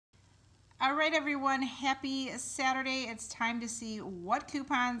All right, everyone, happy Saturday. It's time to see what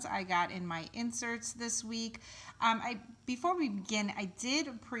coupons I got in my inserts this week. Before we begin, I did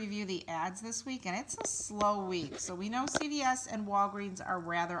preview the ads this week, and it's a slow week. So we know CVS and Walgreens are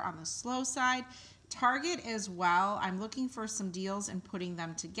rather on the slow side. Target as well. I'm looking for some deals and putting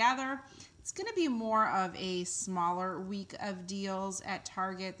them together. It's going to be more of a smaller week of deals at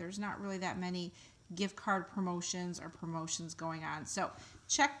Target. There's not really that many gift card promotions or promotions going on. So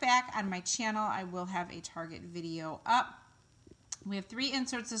check back on my channel. I will have a Target video up. We have 3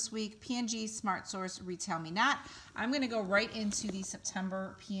 inserts this week: P&G, Smart Source, Retail Me Not. I'm going to go right into the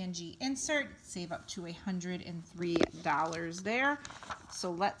September P&G insert, save up to $103 there.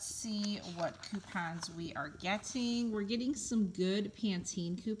 So let's see what coupons we are getting. We're getting some good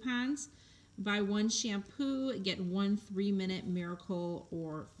Pantene coupons. Buy 1 shampoo, get 1 3-minute Miracle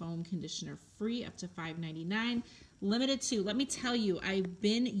or foam conditioner free, up to $5.99. Limited to, let me tell you, I've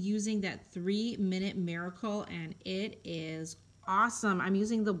been using that 3-minute Miracle and it is awesome. I'm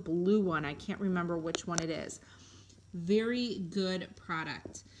using the blue one. I can't remember which one it is. Very good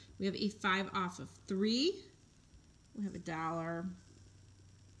product. We have a 5 off of 3. We have $1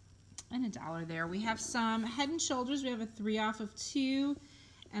 and $1 there. We have some Head and Shoulders. We have a 3 off of 2.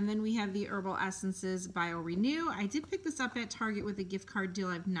 And then we have the Herbal Essences Bio Renew. I did pick this up at Target with a gift card deal.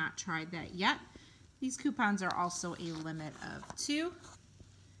 I've not tried that yet. These coupons are also a limit of 2.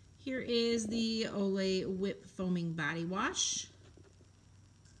 Here is the Olay Whip Foaming Body Wash.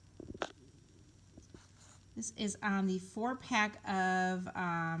 This is on the 4-pack of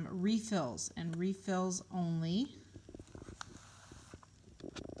refills and refills only.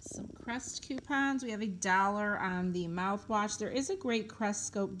 Some Crest coupons. We have $1 on the mouthwash. There is a great Crest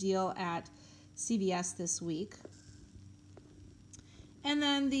Scope deal at CVS this week. And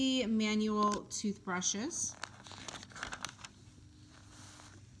then the manual toothbrushes.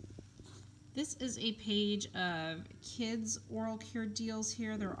 This is a page of kids oral care deals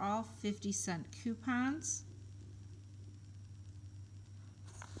here. They're all 50-cent coupons.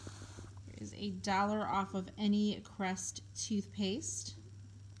 There is $1 off of any Crest toothpaste.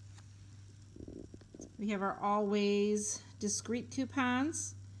 We have our Always Discreet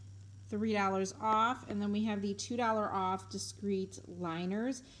coupons, $3 off, and then we have the $2 off Discreet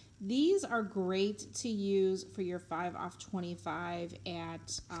liners. These are great to use for your 5 off 25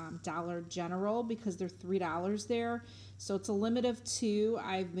 at Dollar General because they're $3 there. So it's a limit of 2.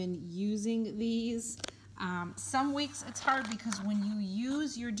 I've been using these. Some weeks it's hard because when you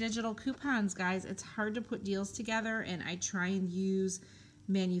use your digital coupons, guys, it's hard to put deals together, and I try and use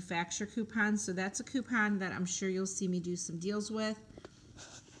manufacturer coupons. So that's a coupon that I'm sure you'll see me do some deals with.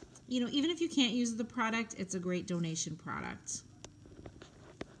 You know, even if you can't use the product, it's a great donation product.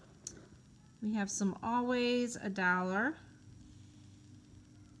 We have some Always, $1,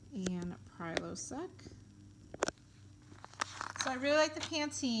 and Prilosec. So I really like the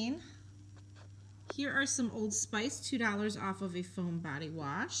Pantene. Here are some Old Spice, $2 off of a foam body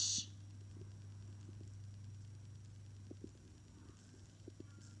wash.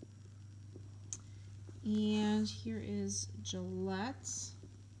 And here is Gillette,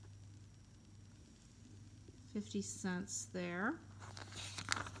 50 cents there.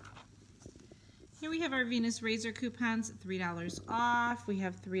 Here we have our Venus Razor coupons, $3 off. We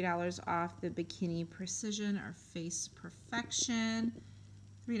have $3 off the Bikini Precision, our Face Perfection,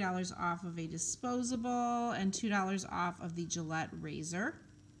 $3 off of a disposable, and $2 off of the Gillette razor.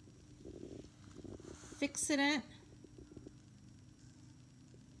 Fix-It,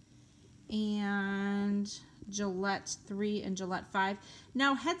 and Gillette 3 and Gillette 5.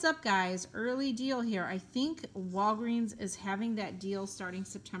 Now, heads up, guys, early deal here. I think Walgreens is having that deal starting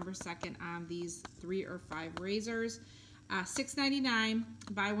September 2nd on these 3 or 5 razors. $6.99.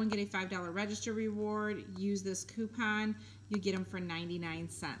 Buy one, get a $5 register reward. Use this coupon. You get them for 99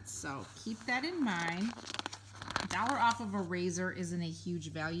 cents. So keep that in mind. $1 off of a razor isn't a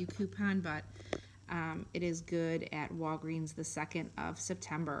huge value coupon, but it is good at Walgreens the 2nd of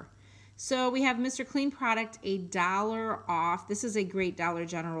September. So we have Mr. Clean product, $1 off. This is a great Dollar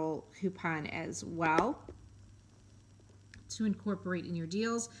General coupon as well to incorporate in your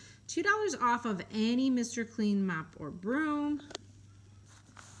deals. $2 off of any Mr. Clean mop or broom.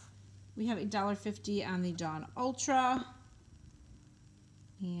 We have $1.50 on the Dawn Ultra,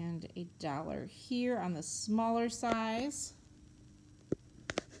 and $1 here on the smaller size.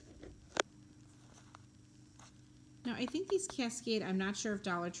 Now, I think these Cascade, I'm not sure if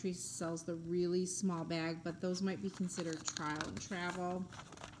Dollar Tree sells the really small bag, but those might be considered trial and travel.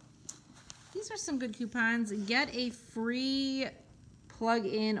 These are some good coupons. Get a free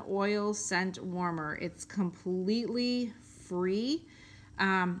plug-in oil scent warmer. It's completely free.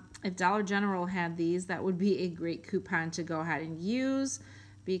 If Dollar General had these, that would be a great coupon to go ahead and use,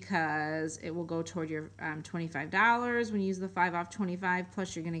 because it will go toward your $25 when you use the 5 off 25,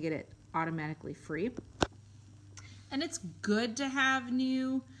 plus you're going to get it automatically free. And it's good to have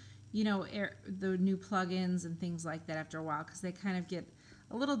new, the new plugins and things like that after a while, because they kind of get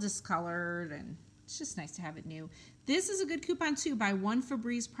a little discolored, and it's just nice to have it new. This is a good coupon too. Buy one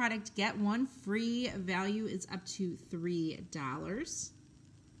Febreze product, get one free. Value is up to $3.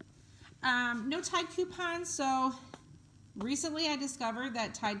 No Tide coupons. So recently I discovered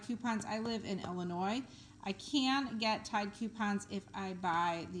that Tide coupons, I live in Illinois, I can get Tide coupons if I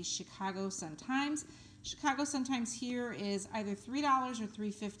buy the Chicago Sun-Times. Chicago Sun-Times here is either $3 or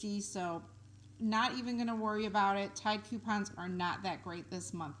 $3.50, so not even going to worry about it. Tide coupons are not that great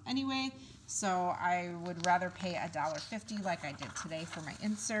this month anyway, so I would rather pay $1.50 like I did today for my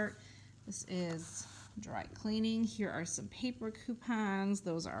insert. This is dry cleaning. Here are some paper coupons.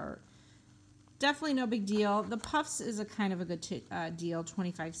 Those are definitely no big deal. The Puffs is a kind of a good deal,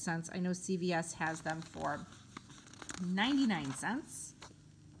 25 cents. I know CVS has them for 99 cents.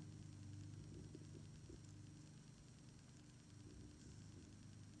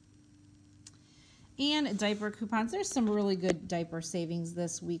 And diaper coupons. There's some really good diaper savings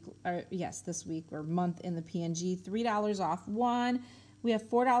this week, this week or month in the P&G. $3 off one. We have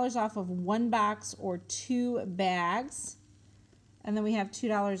 $4 off of one box or 2 bags. And then we have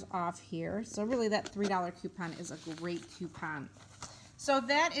 $2 off here. So really that $3 coupon is a great coupon. So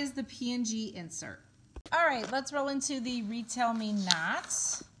that is the P&G insert. All right, let's roll into the Retail Me Not.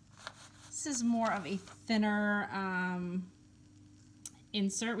 This is more of a thinner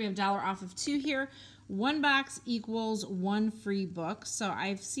insert. We have $1 off of 2 here. 1 box equals 1 free book. So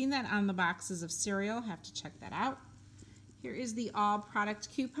I've seen that on the boxes of cereal. Have to check that out. Here is the all product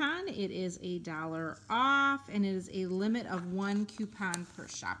coupon. It is $1 off, and it is a limit of 1 coupon per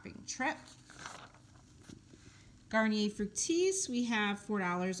shopping trip. Garnier Fructis, we have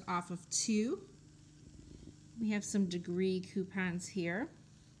 $4 off of 2. We have some Degree coupons here.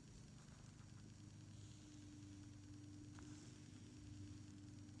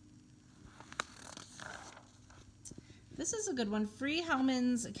 This is a good one. Free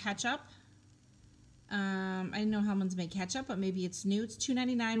Hellmann's ketchup. I didn't know Hellmann's made ketchup, but maybe it's new. It's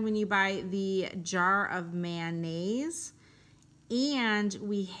 $2.99 when you buy the jar of mayonnaise. And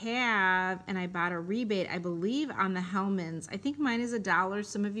we have, and I bought a rebate, I believe, on the Hellmann's. I think mine is $1.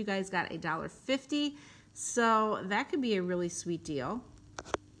 Some of you guys got $1.50. So that could be a really sweet deal.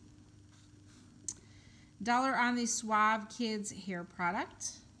 $1 on the Suave Kids hair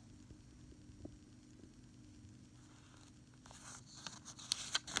product.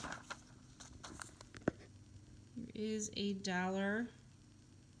 Is $1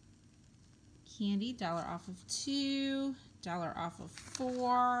 candy, $1 off of 2, $1 off of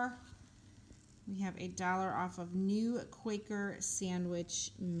 4. We have $1 off of new Quaker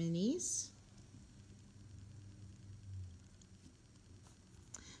sandwich minis.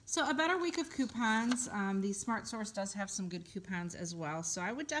 So a better week of coupons. The Smart Source does have some good coupons as well. So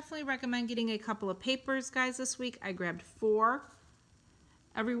I would definitely recommend getting a couple of papers, guys, this week. I grabbed 4.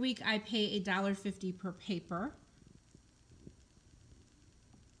 Every week I pay $1.50 per paper.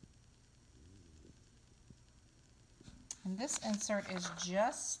 And this insert is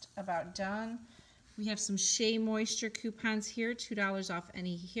just about done. We have some Shea Moisture coupons here. $2 off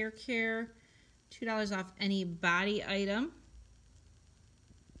any hair care. $2 off any body item.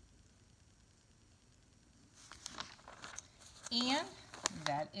 And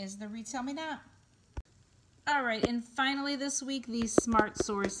that is the Retail Me Not. All right, and finally this week, the Smart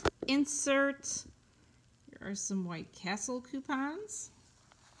Source insert. Here are some White Castle coupons.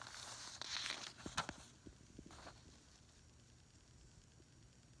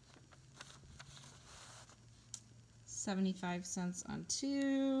 $0.75 on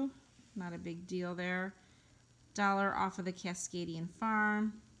 2, not a big deal there. $1 off of the Cascadian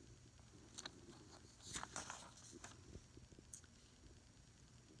Farm.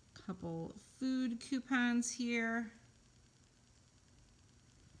 Couple food coupons here.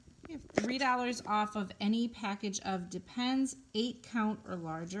 We have $3 off of any package of Depends, 8 count or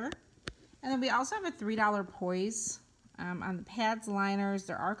larger. And then we also have a $3 Poise on the pads, liners.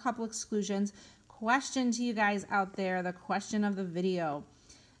 There are a couple exclusions. Question to you guys out there, the question of the video.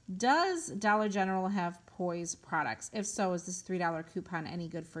 Does Dollar General have Poise products? If so, is this $3 coupon any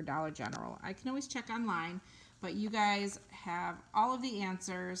good for Dollar General? I can always check online, but you guys have all of the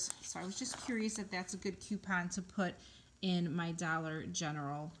answers. So I was just curious if that's a good coupon to put in my Dollar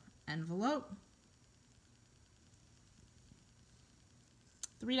General envelope.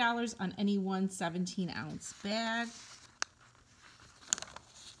 $3 on any one 17-ounce bag.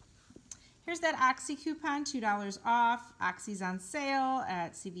 Here's that Oxy coupon, $2 off. Oxy's on sale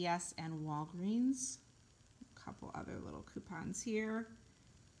at CVS and Walgreens. A couple other little coupons here.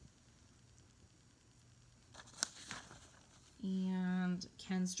 And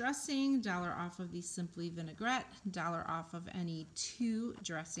Ken's Dressing, $1 off of the Simply Vinaigrette, $1 off of any 2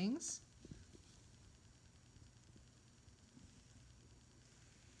 dressings.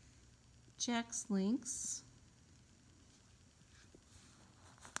 Jack's Links.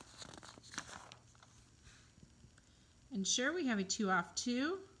 And sure, we have a 2 off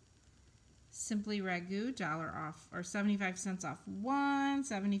 2. Simply Ragu, $1 off, or 75 cents off 1,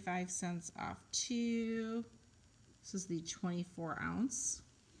 75 cents off 2. This is the 24 ounce.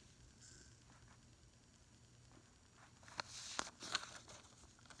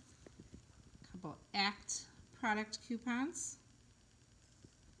 Couple ACT product coupons.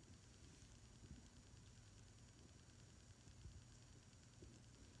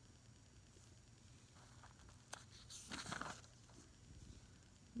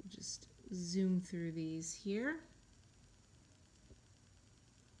 Just zoom through these here.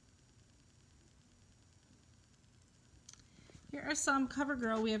 Here are some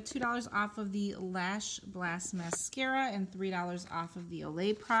CoverGirl. We have $2 off of the Lash Blast Mascara and $3 off of the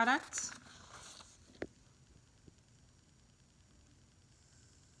Olay product.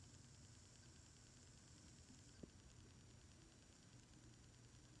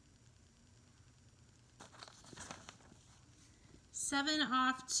 $7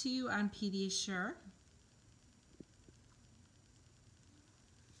 off 2 on Pediasure.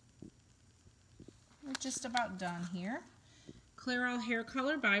 We're just about done here. Clairol hair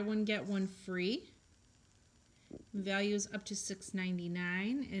color, buy one get one free. Value is up to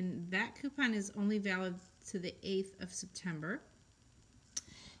 $6.99, and that coupon is only valid to the 8th of September.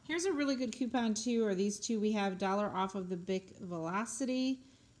 Here's a really good coupon too, or these two. We have $1 off of the Bic Velocity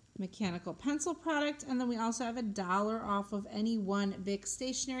mechanical pencil product, and then we also have $1 off of any one Bic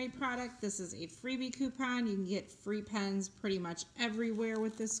stationery product. This is a freebie coupon. You can get free pens pretty much everywhere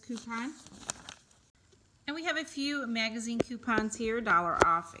with this coupon. And we have a few magazine coupons here, $1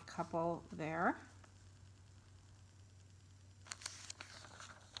 off a couple there.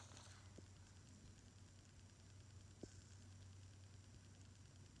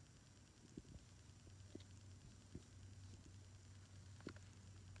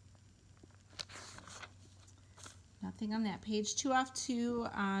 Nothing on that page. 2 off 2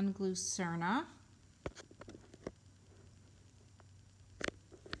 on Glucerna.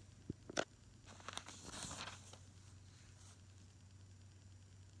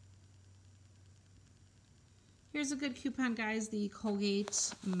 Here's a good coupon, guys, the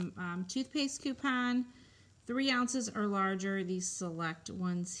Colgate toothpaste coupon. 3 ounces or larger, these select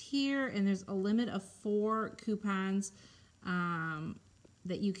ones here, and there's a limit of 4 coupons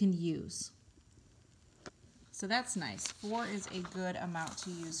that you can use. So that's nice. 4 is a good amount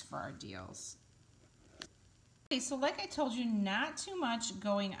to use for our deals. Okay, so like I told you, not too much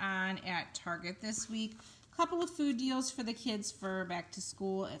going on at Target this week. Couple of food deals for the kids for back to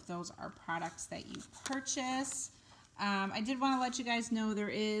school if those are products that you purchase. I did want to let you guys know there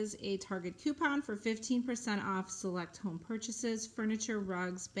is a Target coupon for 15% off select home purchases, furniture,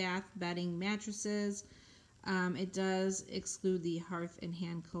 rugs, bath, bedding, mattresses. It does exclude the Hearth and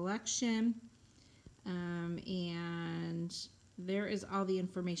Hand collection. And there is all the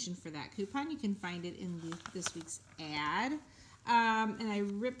information for that coupon. You can find it in this week's ad. And I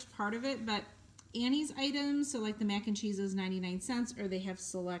ripped part of it, but Annie's items, so like the mac and cheese is 99 cents, or they have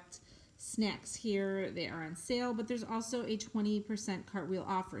select snacks here. They are on sale, but there's also a 20% cartwheel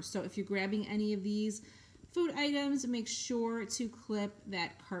offer. So if you're grabbing any of these food items, make sure to clip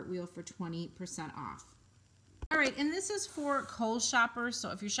that cartwheel for 20% off. All right, and this is for Kohl's shoppers.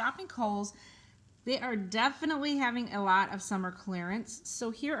 So if you're shopping Kohl's, they are definitely having a lot of summer clearance. So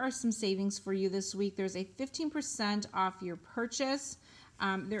here are some savings for you this week. There's a 15% off your purchase.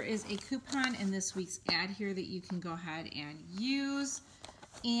 There is a coupon in this week's ad here that you can go ahead and use.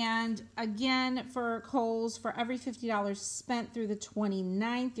 And again, for Kohl's, for every $50 spent through the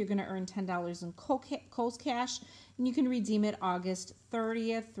 29th, you're going to earn $10 in Kohl's cash, and you can redeem it August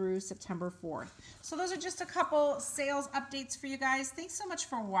 30th through September 4th. So those are just a couple sales updates for you guys. Thanks so much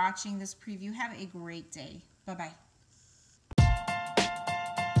for watching this preview. Have a great day. Bye-bye.